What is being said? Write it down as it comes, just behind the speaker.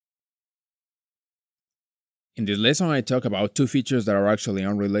In this lesson, I talk about two features that are actually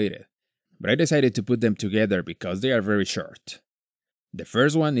unrelated, but I decided to put them together because they are very short. The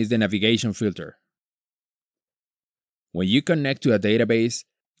first one is the navigation filter. When you connect to a database,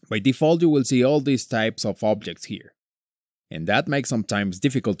 by default you will see all these types of objects here, and that makes sometimes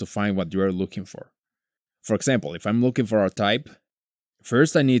difficult to find what you are looking for. For example, if I'm looking for a type,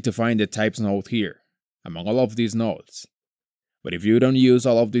 first I need to find the types node here, among all of these nodes. But if you don't use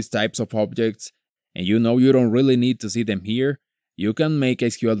all of these types of objects, and you know you don't really need to see them here, you can make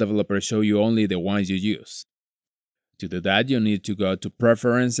SQL Developer show you only the ones you use. To do that, you need to go to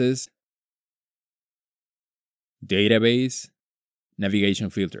Preferences, Database, Navigation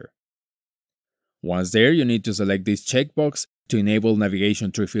Filter. Once there, you need to select this checkbox to enable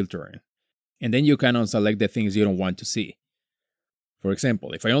navigation tree filtering, and then you can unselect the things you don't want to see. For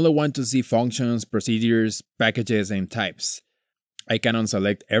example, if I only want to see functions, procedures, packages, and types, I can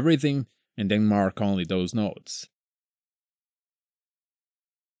unselect everything and then mark only those nodes.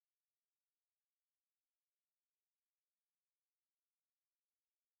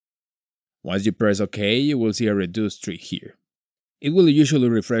 Once you press OK, you will see a reduced tree here. It will usually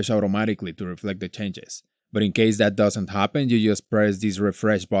refresh automatically to reflect the changes, but in case that doesn't happen, you just press this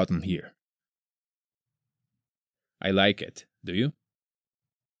refresh button here. I like it, do you?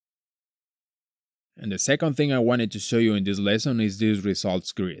 And the second thing I wanted to show you in this lesson is this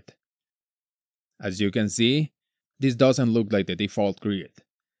results grid. As you can see, this doesn't look like the default grid.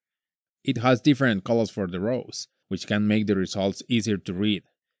 It has different colors for the rows, which can make the results easier to read,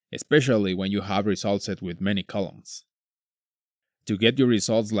 especially when you have results set with many columns. To get your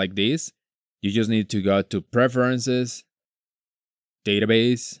results like this, you just need to go to Preferences,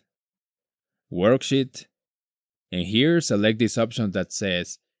 Database, Worksheet, and here select this option that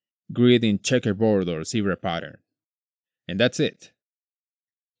says Grid in Checkerboard or Zebra Pattern. And that's it.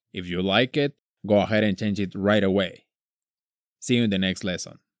 If you like it, go ahead and change it right away. See you in the next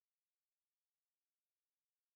lesson.